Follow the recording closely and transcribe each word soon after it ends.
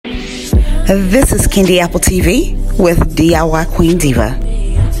This is Candy Apple TV with DIY Queen Diva.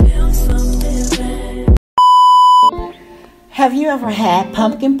 Have you ever had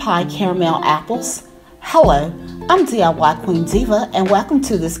pumpkin pie caramel apples? Hello, I'm DIY Queen Diva and welcome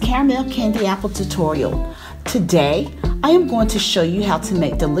to this caramel candy apple tutorial. Today, I am going to show you how to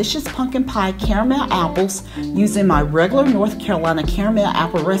make delicious pumpkin pie caramel apples using my regular North Carolina caramel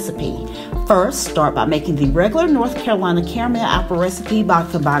apple recipe. First, start by making the regular North Carolina caramel apple recipe by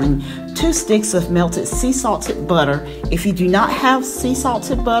combining 2 sticks of melted sea salted butter. If you do not have sea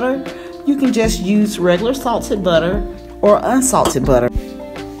salted butter, you can just use regular salted butter or unsalted butter.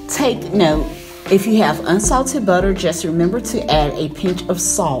 Take note, if you have unsalted butter, just remember to add a pinch of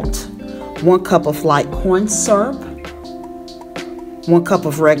salt, 1 cup of light corn syrup, 1 cup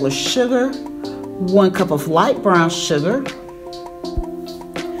of regular sugar, 1 cup of light brown sugar,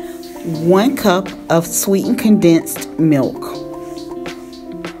 1 cup of sweetened condensed milk.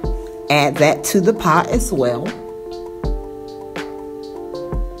 Add that to the pot as well.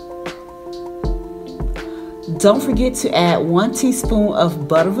 Don't forget to add 1 teaspoon of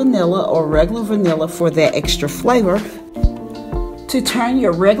butter vanilla or regular vanilla for that extra flavor. To turn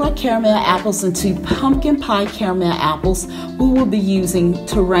your regular caramel apples into pumpkin pie caramel apples, we will be using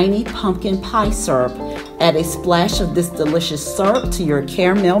Torani pumpkin pie syrup. Add a splash of this delicious syrup to your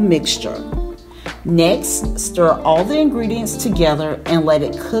caramel mixture. Next, stir all the ingredients together and let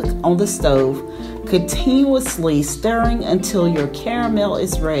it cook on the stove, continuously stirring until your caramel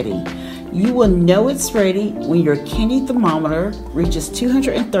is ready. You will know it's ready when your candy thermometer reaches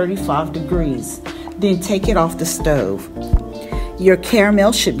 235 degrees. Then take it off the stove. Your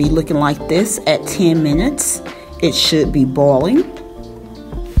caramel should be looking like this at 10 minutes. It should be boiling.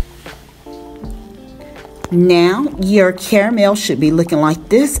 Now your caramel should be looking like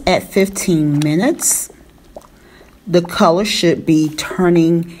this at 15 minutes. The color should be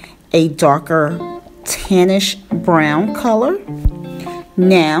turning a darker tannish brown color.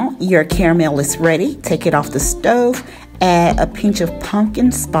 Now your caramel is ready. Take it off the stove. Add a pinch of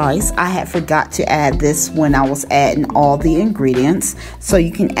pumpkin spice. I had forgot to add this when I was adding all the ingredients, so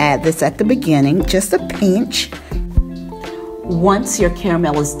you can add this at the beginning, just a pinch. Once your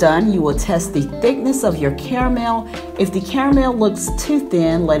caramel is done, you will test the thickness of your caramel. If the caramel looks too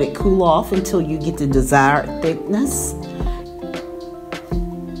thin, let it cool off until you get the desired thickness.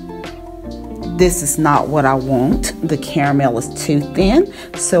 This is not what I want. The caramel is too thin,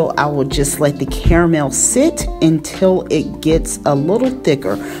 so I will just let the caramel sit until it gets a little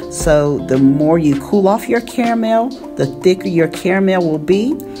thicker. So the more you cool off your caramel, the thicker your caramel will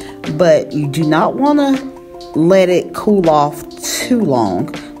be, but you do not want to let it cool off too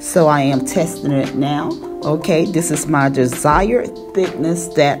long. So I am testing it now. Okay, this is my desired thickness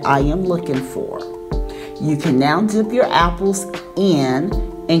that I am looking for. You can now dip your apples in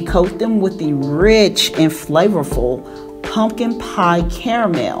and coat them with the rich and flavorful pumpkin pie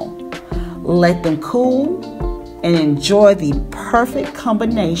caramel. Let them cool and enjoy the perfect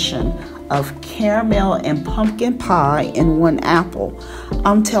combination of caramel and pumpkin pie in one apple.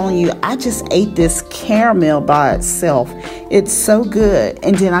 I'm telling you, I just ate this caramel by itself. It's so good.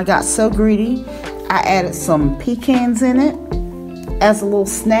 And then I got so greedy, I added some pecans in it as a little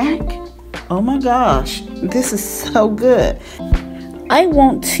snack. Oh my gosh, this is so good. I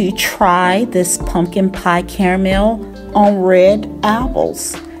want to try this pumpkin pie caramel on red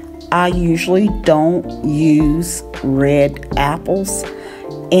apples. I usually don't use red apples,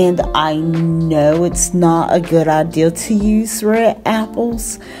 and I know it's not a good idea to use red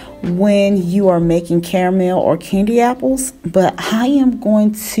apples when you are making caramel or candy apples, but I am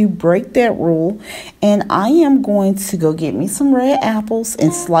going to break that rule, and I am going to go get me some red apples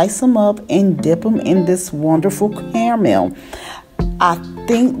and slice them up and dip them in this wonderful caramel. I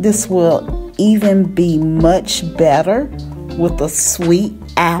think this will even be much better with a sweet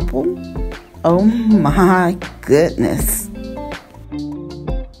apple. Oh my goodness.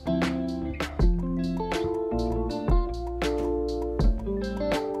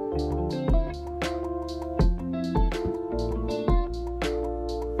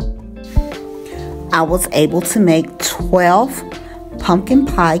 I was able to make 12 pumpkin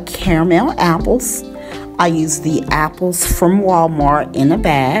pie caramel apples. I used the apples from Walmart in a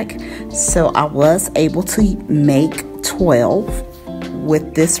bag, so I was able to make 12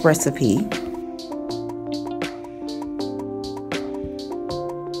 with this recipe.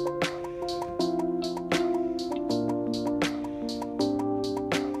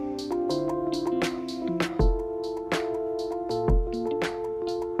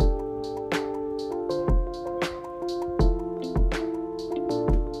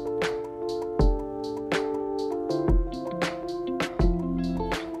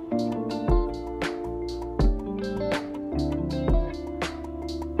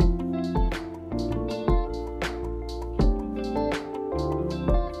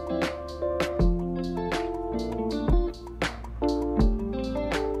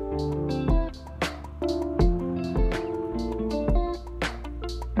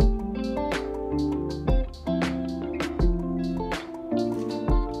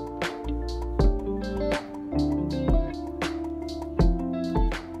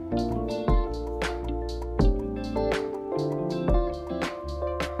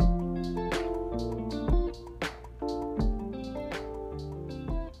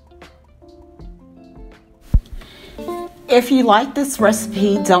 If you like this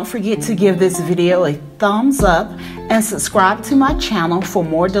recipe, don't forget to give this video a thumbs up and subscribe to my channel for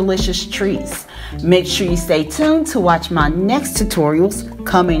more delicious treats. Make sure you stay tuned to watch my next tutorials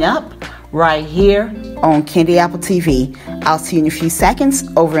coming up right here on Candy Apple TV. I'll see you in a few seconds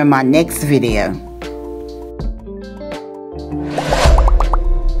over in my next video.